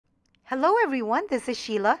Hello everyone, this is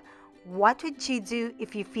Sheila. What would you do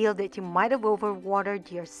if you feel that you might have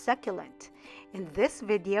overwatered your succulent? In this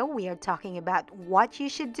video, we are talking about what you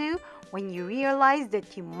should do when you realize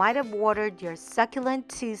that you might have watered your succulent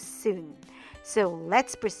too soon. So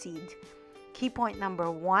let's proceed. Key point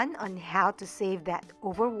number 1 on how to save that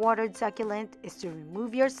overwatered succulent is to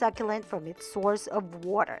remove your succulent from its source of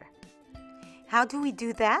water. How do we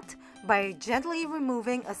do that? By gently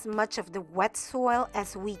removing as much of the wet soil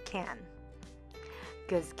as we can.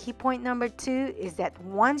 Because key point number 2 is that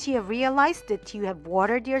once you have realized that you have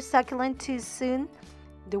watered your succulent too soon,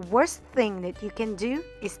 the worst thing that you can do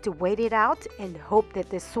is to wait it out and hope that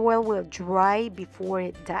the soil will dry before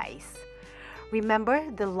it dies. Remember,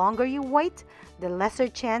 the longer you wait, the lesser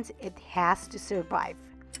chance it has to survive.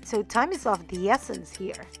 So time is of the essence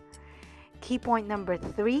here. Key point number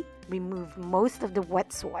 3, remove most of the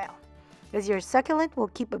wet soil, because your succulent will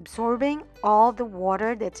keep absorbing all the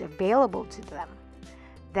water that's available to them.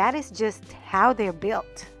 That is just how they're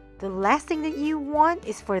built. The last thing that you want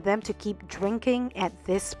is for them to keep drinking at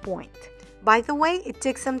this point. By the way, it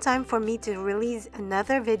took some time for me to release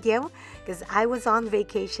another video because I was on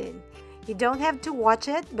vacation. You don't have to watch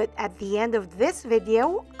it, but at the end of this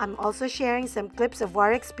video, I'm also sharing some clips of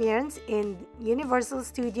our experience in Universal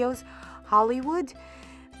Studios Hollywood.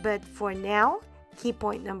 But for now, key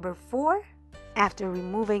point number 4, after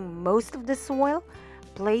removing most of the soil,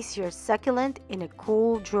 place your succulent in a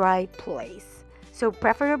cool, dry place. So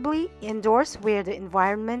preferably indoors where the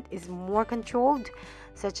environment is more controlled,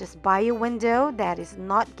 such as by a window that is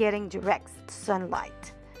not getting direct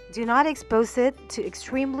sunlight. Do not expose it to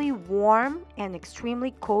extremely warm and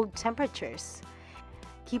extremely cold temperatures.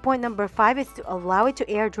 Key point number 5 is to allow it to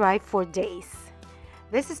air dry for days.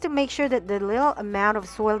 This is to make sure that the little amount of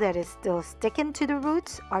soil that is still sticking to the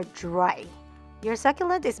roots are dry. Your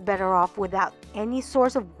succulent is better off without any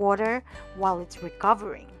source of water while it's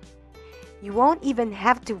recovering. You won't even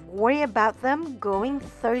have to worry about them going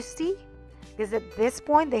thirsty, because at this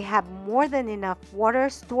point they have more than enough water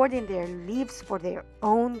stored in their leaves for their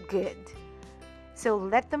own good. So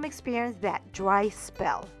let them experience that dry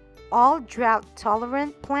spell. All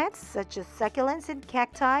drought-tolerant plants such as succulents and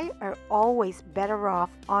cacti are always better off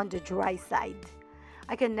on the dry side.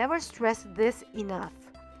 I can never stress this enough.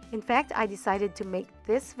 In fact, I decided to make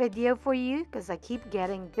this video for you because I keep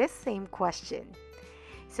getting this same question.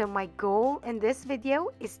 So my goal in this video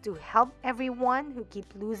is to help everyone who keep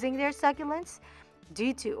losing their succulents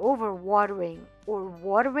due to overwatering or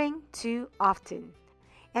watering too often.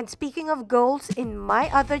 And speaking of goals, in my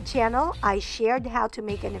other channel, I shared how to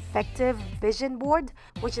make an effective vision board,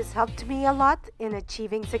 which has helped me a lot in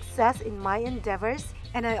achieving success in my endeavors.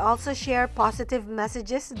 And I also share positive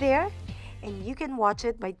messages there. And you can watch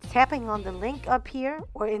it by tapping on the link up here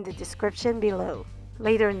or in the description below.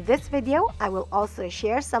 Later in this video, I will also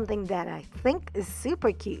share something that I think is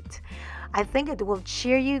super cute. I think it will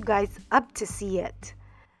cheer you guys up to see it.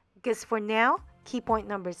 Because for now, key point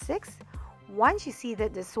number 6, once you see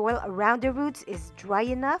that the soil around the roots is dry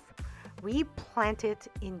enough, replant it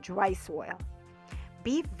in dry soil.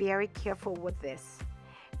 Be very careful with this.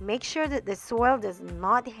 Make sure that the soil does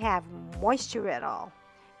not have moisture at all.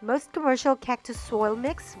 Most commercial cactus soil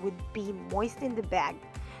mix would be moist in the bag,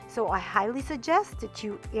 so I highly suggest that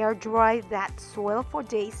you air dry that soil for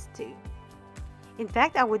days too. In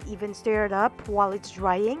fact, I would even stir it up while it's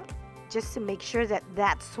drying just to make sure that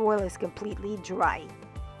that soil is completely dry.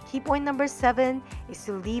 Key point number 7 is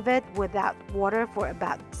to leave it without water for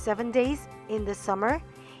about 7 days in the summer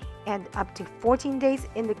and up to 14 days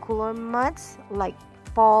in the cooler months like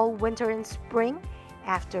fall, winter, and spring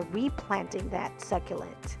after replanting that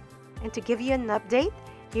succulent. And to give you an update,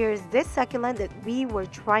 here is this succulent that we were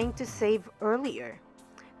trying to save earlier.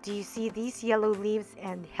 Do you see these yellow leaves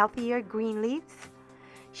and healthier green leaves?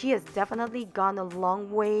 She has definitely gone a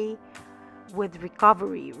long way with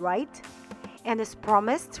recovery, right? And as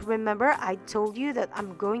promised, remember I told you that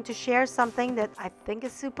I'm going to share something that I think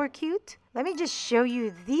is super cute? Let me just show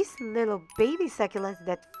you these little baby succulents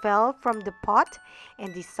that fell from the pot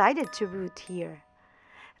and decided to root here.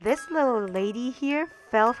 This little lady here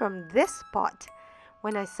fell from this pot.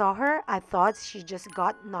 When I saw her, I thought she just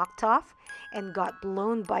got knocked off and got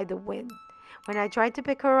blown by the wind. When I tried to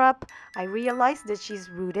pick her up, I realized that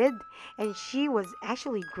she's rooted and she was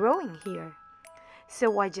actually growing here.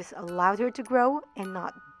 So I just allowed her to grow and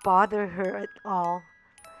not bother her at all.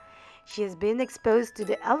 She has been exposed to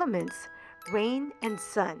the elements, rain and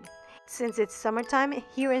sun. Since it's summertime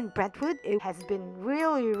here in Brentwood, it has been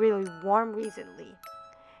really warm recently.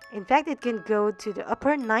 In fact, it can go to the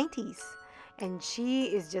upper 90s, and she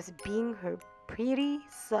is just being her pretty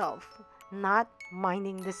self. not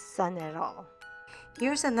minding the sun at all.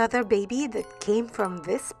 Here's another baby that came from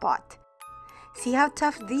this spot. See how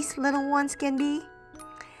tough these little ones can be?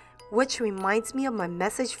 Which reminds me of my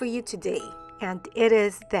message for you today. And it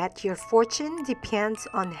is that your fortune depends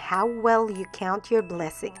on how well you count your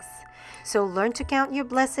blessings. So learn to count your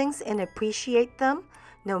blessings and appreciate them,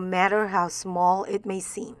 no matter how small it may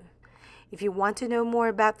seem. If you want to know more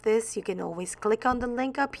about this, you can always click on the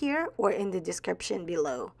link up here or in the description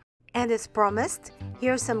below. And as promised,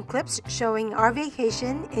 here are some clips showing our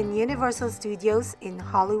vacation in Universal Studios in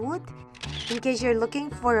Hollywood, in case you're looking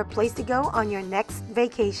for a place to go on your next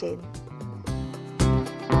vacation.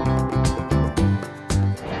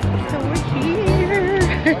 So we're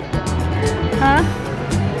here! Huh?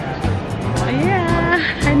 Oh yeah,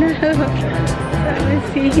 I know! Let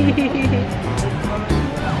me see!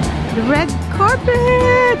 The red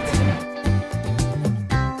carpet!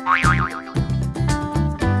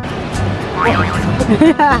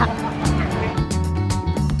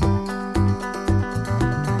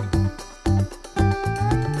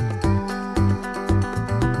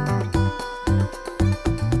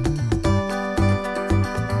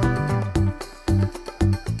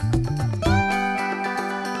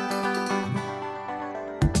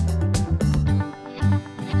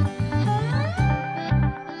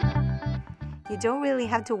 You don't really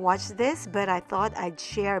have to watch this, but I thought I'd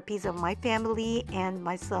share a piece of my family and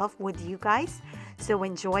myself with you guys, so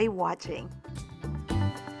enjoy watching.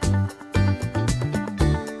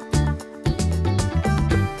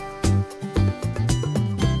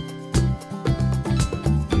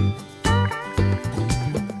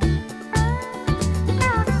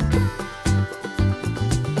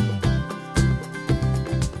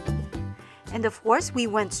 And of course, we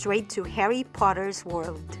went straight to Harry Potter's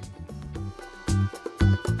world.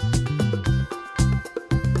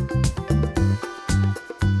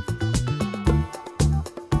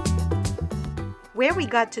 Where we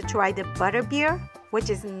got to try the butterbeer,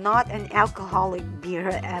 which is not an alcoholic beer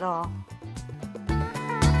at all.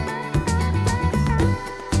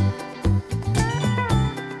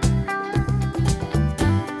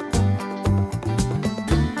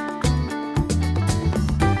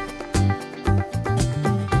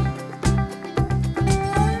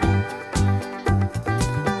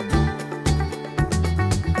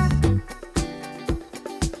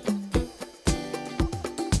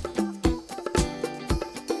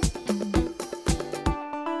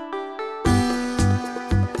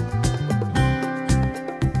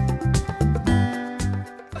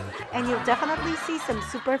 And you'll definitely see some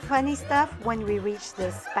super funny stuff when we reach the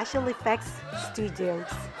special effects studios.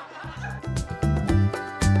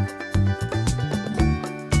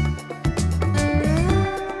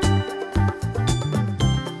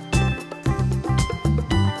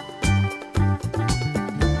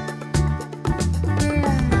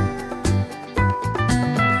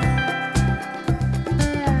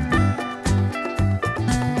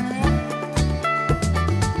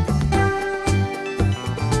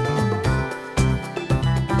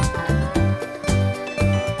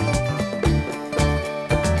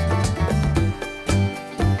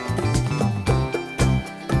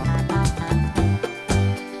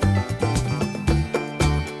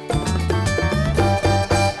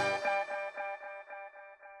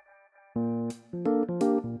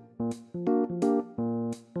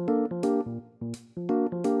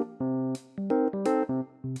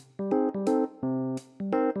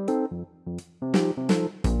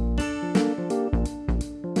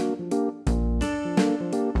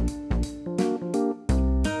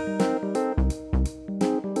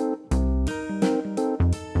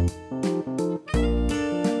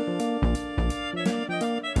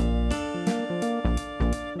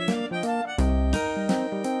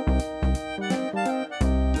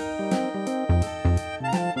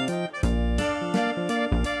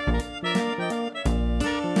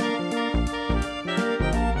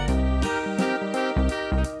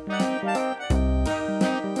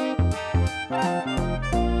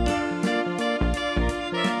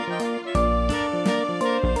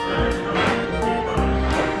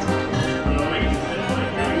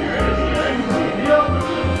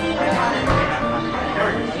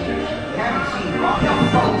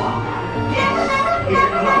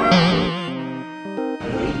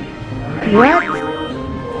 What?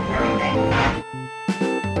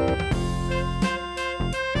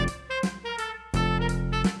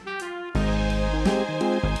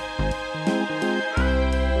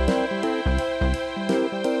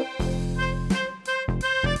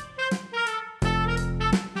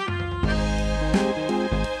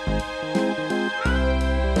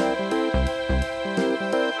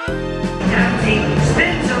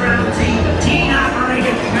 Spins around,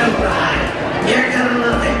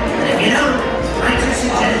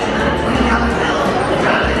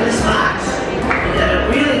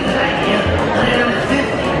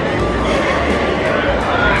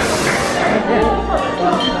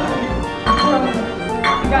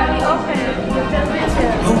 gotta be open.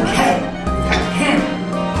 Okay, him,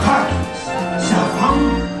 turkeys. So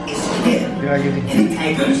home is here. Any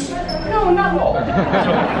takers? No, not all. So, put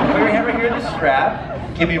your hand right here in the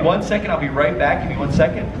strap. Give me 1 second, I'll be right back. Give me 1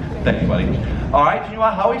 second. Thank you, buddy. All right,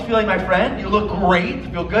 Jinhua, how are you feeling, my friend? You look great.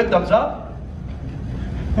 Feel good? Thumbs up?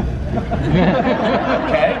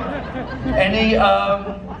 Okay. Any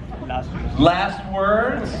last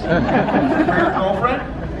words for your girlfriend?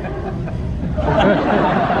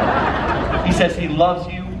 He says he loves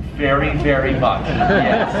you very, very much.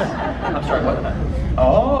 Yes. I'm sorry, what?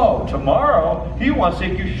 Oh, tomorrow he wants to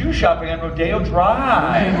take you shoe shopping on Rodeo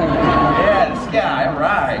Drive. Yeah, this guy, all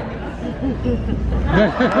right.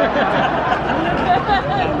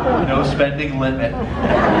 No spending limit.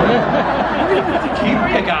 Keep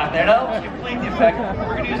it on there. That helps complete the effect.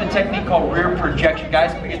 We're going to use a technique called rear projection.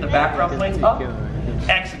 Guys, can we get the background plates up?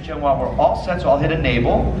 Excellent, Jen. While we're all set, so I'll hit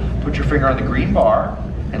enable. Put your finger on the green bar,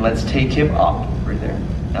 and let's take him up. Right there.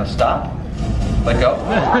 Now stop. Let go.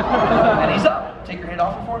 And he's up. Take your hand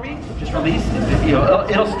off it for me. Just release.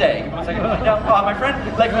 It'll stay. 1 second. Now, my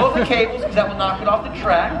friend, let go of the cables because that will knock it off the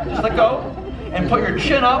track. Just let go. And put your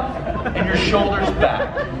chin up and your shoulders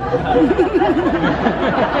back. I'm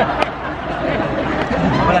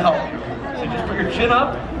going to help you. So just put your chin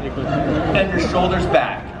up and your shoulders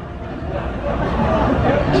back.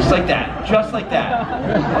 Just like that. Just like that.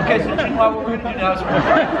 Okay, so Jinhua, what we're going to do now is we're going to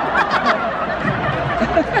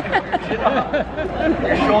put your chin up and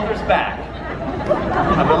your shoulders back.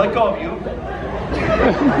 I'm going to let go of you.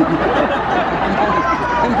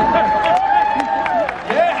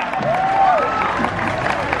 Yeah!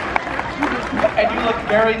 And you look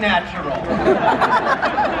very natural.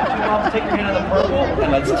 Take your hand on the purple and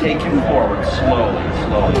let's take him forward slowly,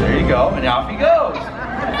 slowly. There you go. And now off he goes.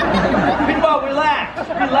 Meanwhile, relax,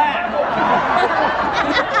 relax.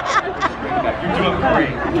 You're doing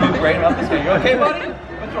great. You're doing great. Up this way. You okay, buddy?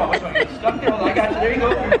 What's wrong? What's wrong? You're stuck there. Well, I got you. There you go.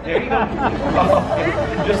 There you go.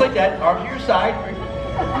 Oh, just like that. Arm to your side. You're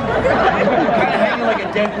kind of hanging like a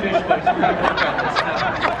dead fish, buddy. So we're going to work on this now.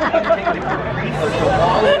 Take the green. Let's go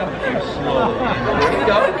all the way up here slowly. There you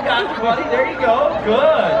go. You got it, buddy. There you go.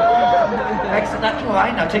 Good. Excellent. Not too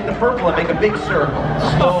high. Now take the purple and make a big circle.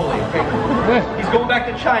 Slowly. He's going back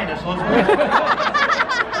to China, so let's move.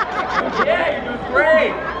 Yeah, you're doing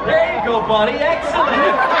great. There you go, buddy.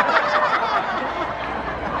 Excellent.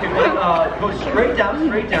 Okay, buddy, go straight down,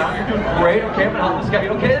 straight down. You're doing great. Okay, I'm gonna help this guy. You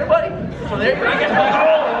okay there, buddy? So there you go.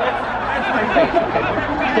 That's my face. Okay, put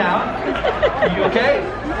your feet down. Are you okay?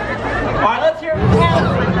 All right, let's hear it.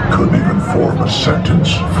 Couldn't even form a sentence,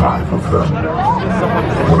 5 of them.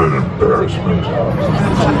 What an embarrassment.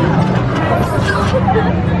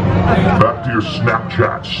 Back to your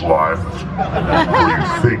Snapchat, slime. Where you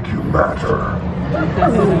think you matter.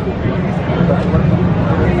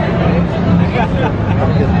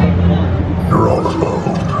 You're all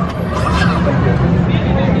alone.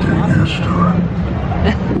 Get used to it.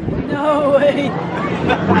 No way.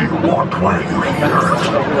 What do you want? Why are you here?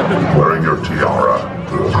 Wearing your tiara.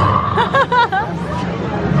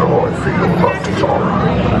 No, I feel love tiara.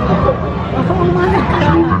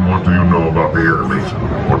 Children, what do you know about the enemy?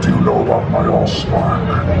 What do you know about my Allspark?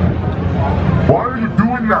 Why are you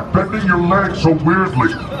doing that, bending your legs so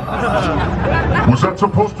weirdly? Was that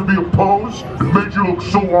supposed to be a pose? It made you look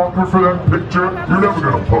so awkward for that picture? You're never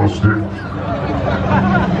gonna post it.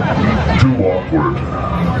 Too awkward.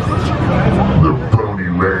 The bony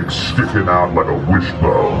legs sticking out like a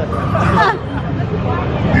wishbone.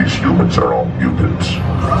 These humans are all mutants.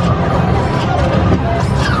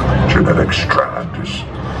 Genetic strand is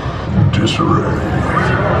in disarray.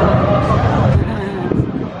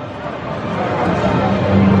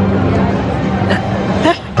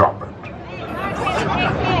 Stop it.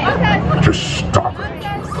 Just stop it.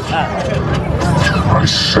 I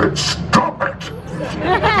said stop it.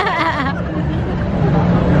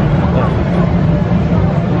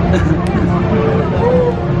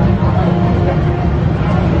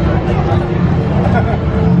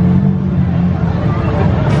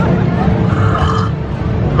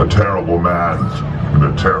 A terrible man in a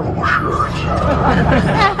terrible shirt.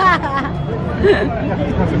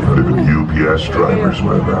 Even UPS drivers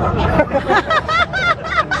wear that.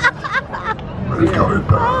 They've got it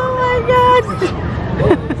bad. Oh my God.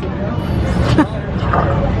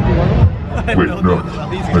 Wait, no.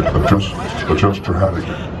 Adjust your hat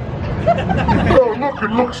again. Oh, look,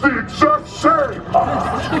 it looks the exact same.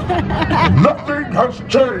 Nothing has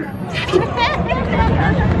changed.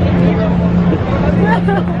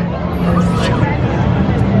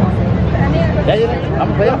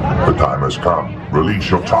 The time has come. Release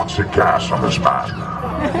your toxic gas on this man.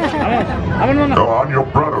 Go on, your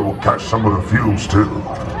brother will catch some of the fumes too.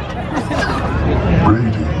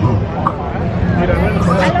 Brady, look.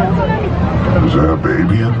 Is there a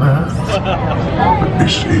baby in there? Let me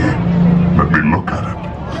see. Let me look at it.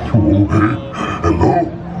 Oh, hey. Hello?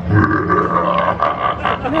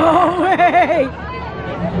 No way!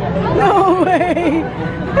 No way!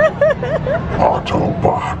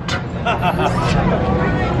 Autobot.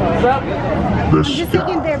 This Just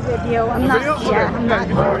taking their video. I'm not. Yeah, I'm not.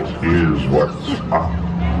 That is what's up.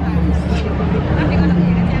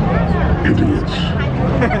 Idiots.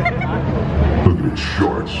 Look at his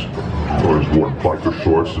shorts. Oh, he's worn biker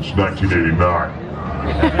shorts since 1989.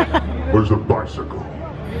 Where's the bicycle?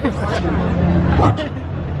 What?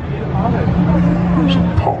 Some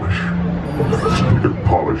polish. You can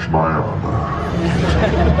polish my armor.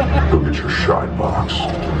 Go get your shine box.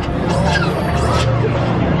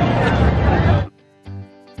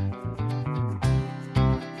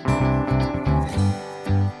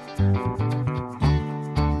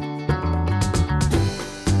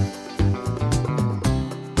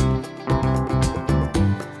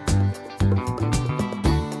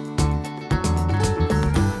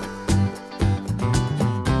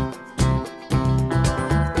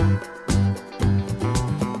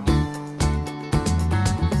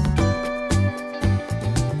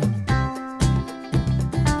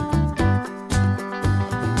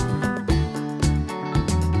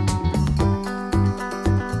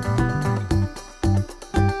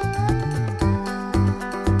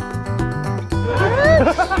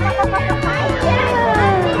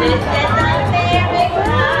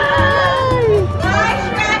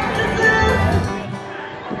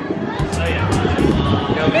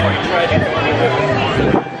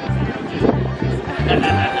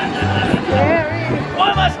 Why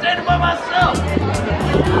am I standing by myself?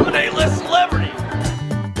 I'm an A-list celebrity.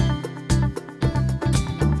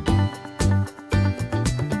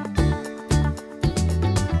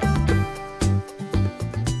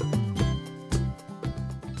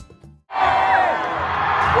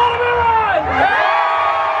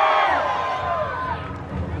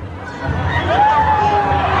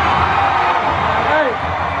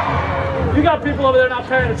 You got people over there not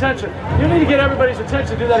paying attention. You need to get everybody's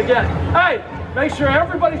attention. Do that again. Hey, make sure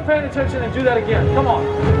everybody's paying attention and do that again. Come on.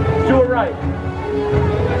 Do it right.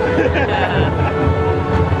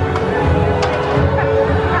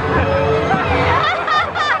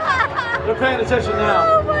 They're paying attention now.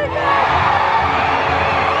 Oh my God.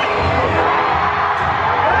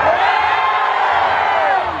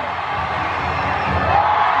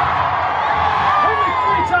 Only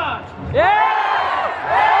 3 times. Yeah!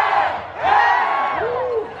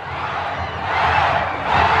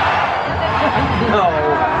 No.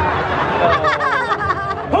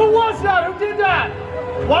 Who was that? Who did that?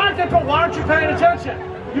 Why aren't you paying attention?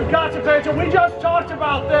 You've got to pay attention. We just talked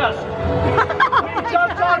about this. We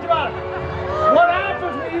just talked about it. What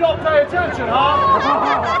happens when you don't pay attention, huh?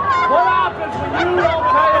 What happens when you don't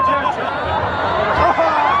pay attention?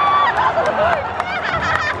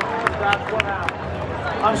 That's what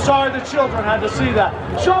happens. I'm sorry the children had to see that.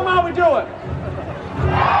 Show them how we do it.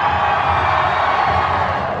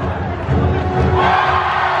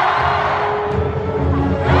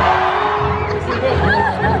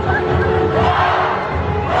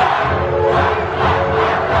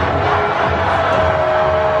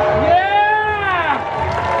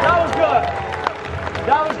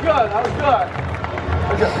 That was good.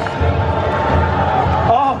 Okay.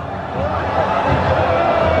 Oh.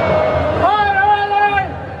 All right.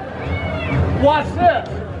 Watch this.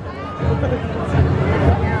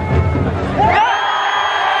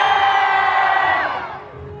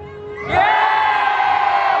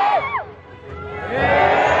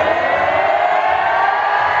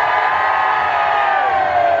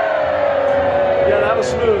 Yeah, that was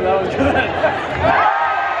smooth. That was good.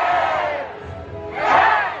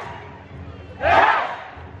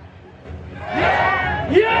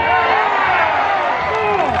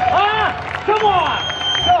 Come on!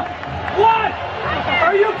 What?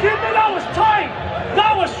 Are you kidding me? That was tight!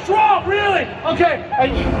 That was strong, really! Okay,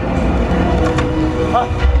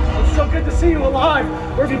 it's so good to see you alive.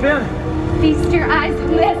 Where have you been? Feast your eyes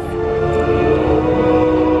on this.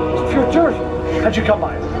 It's pure dirt. How'd you come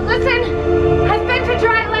by it? Listen, I've been to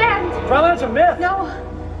dry land. Dry land's a myth. No,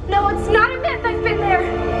 it's not a myth. I've been there.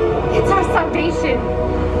 It's our salvation.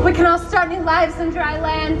 We can all start new lives in dry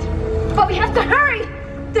land, but we have to hurry.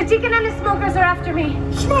 The deacon and his smokers are after me.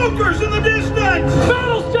 Smokers in the distance!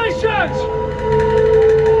 Battle stations!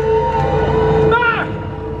 Mac!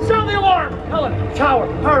 Sound the alarm! Helen, tower,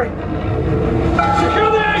 hurry! Secure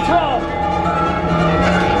the atoll!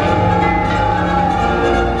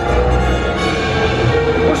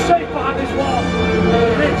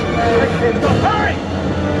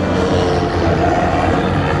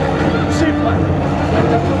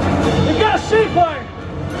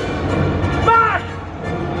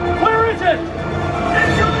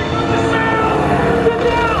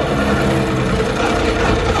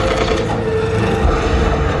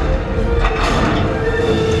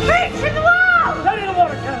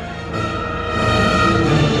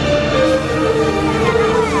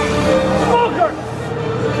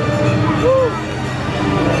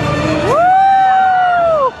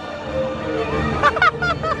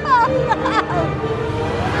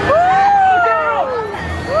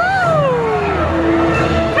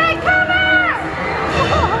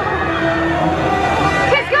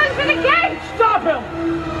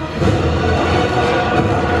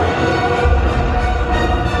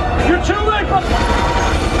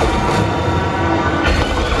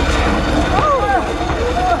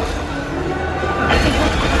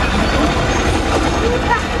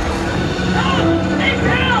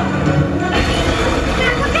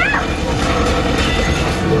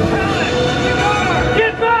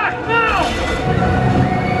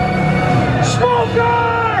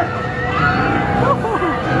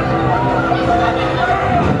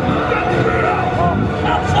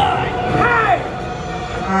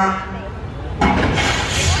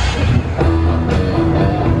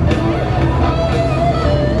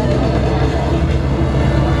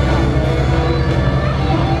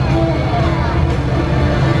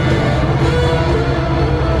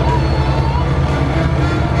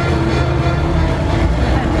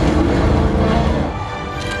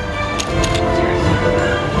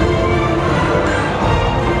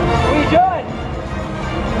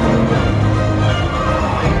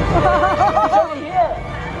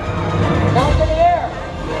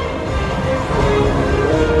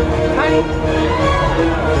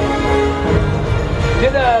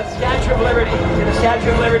 Statue of Liberty. To the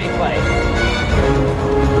Statue of Liberty play.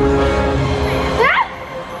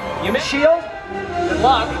 You missed shield? Good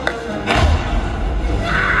luck.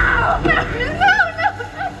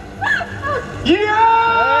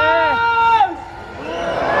 Yes!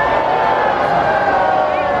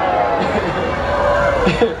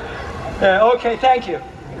 Okay, thank you.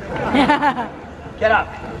 Get up.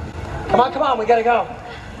 Come on, we gotta go.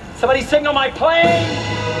 Somebody signal my plane!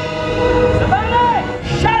 Somebody!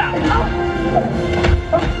 Shut up!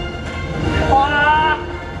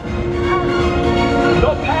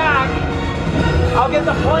 Go pack! I'll get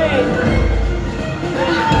the plane!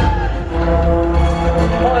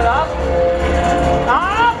 Pull it up.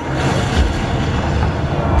 Up!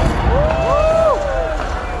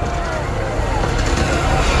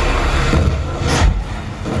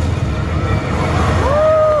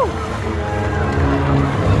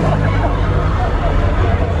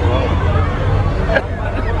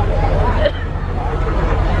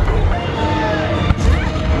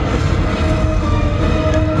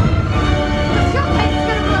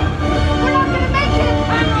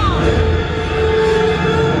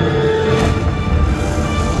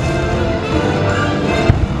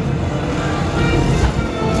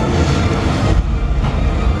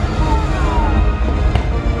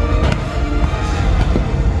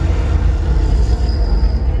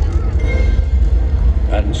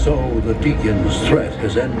 And so the Deacon's threat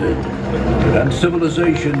has ended, and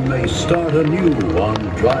civilization may start anew on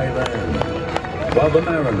dry land, while the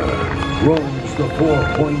mariner roams the 4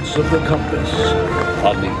 points of the compass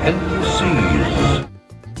on the endless seas.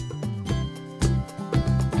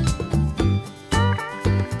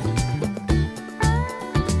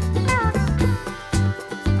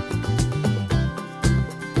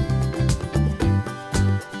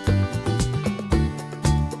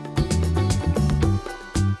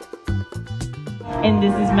 And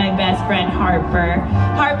this is my best friend, Harper.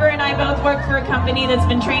 Harper and I both work for a company that's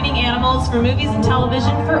been training animals for movies and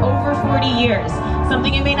television for over 40 years.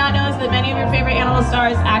 Something you may not know is that many of your favorite animal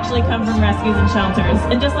stars actually come from rescues and shelters.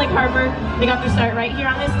 And just like Harper, they got their start right here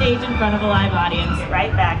on this stage in front of a live audience.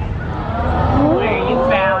 Right back where you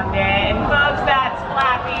found it. And folks, that's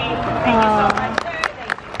Flappy. Thank you so much, sir.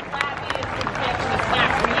 Thank you, Flappy. It's an extra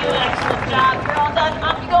snack for you. Excellent job. You're all done.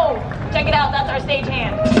 Off you go. Check it out. That's our stage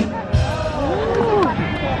hand.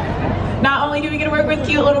 Not only do we get to work with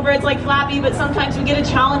cute little birds like Flappy, but sometimes we get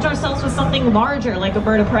to challenge ourselves with something larger like a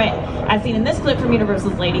bird of prey. As seen in this clip from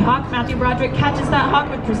Universal's Lady Hawk, Matthew Broderick catches that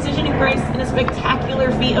hawk with precision and grace in a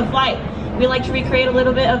spectacular feat of flight. We like to recreate a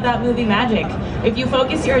little bit of that movie magic. If you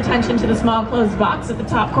focus your attention to the small closed box at the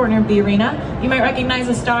top corner of the arena, you might recognize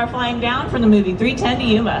a star flying down from the movie 3:10 to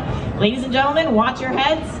Yuma. Ladies and gentlemen, watch your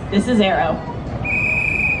heads. This is Arrow.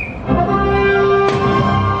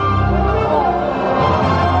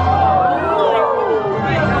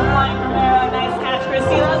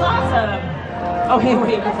 Okay,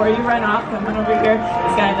 wait, before you run off, come on over here.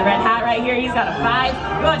 This guy in the red hat right here, he's got a 5.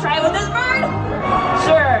 You want to try it with this bird?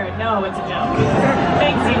 Sure. No, it's a joke.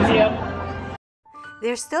 Thanks, you two.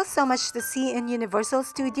 There's still so much to see in Universal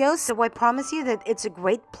Studios, so I promise you that it's a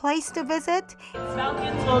great place to visit.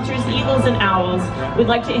 Falcons, vultures, eagles, and owls. We'd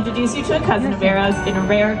like to introduce you to a cousin of Arrow's in a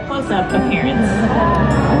rare close-up appearance.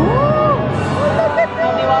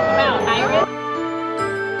 Help me welcome out, Iris.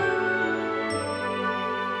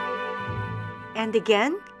 And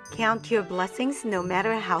again, count your blessings no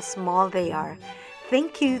matter how small they are.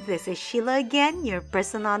 Thank you. This is Sheila again, your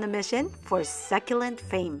person on a mission for succulent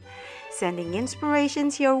fame, sending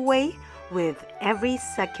inspirations your way with every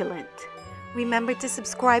succulent. Remember to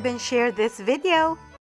subscribe and share this video.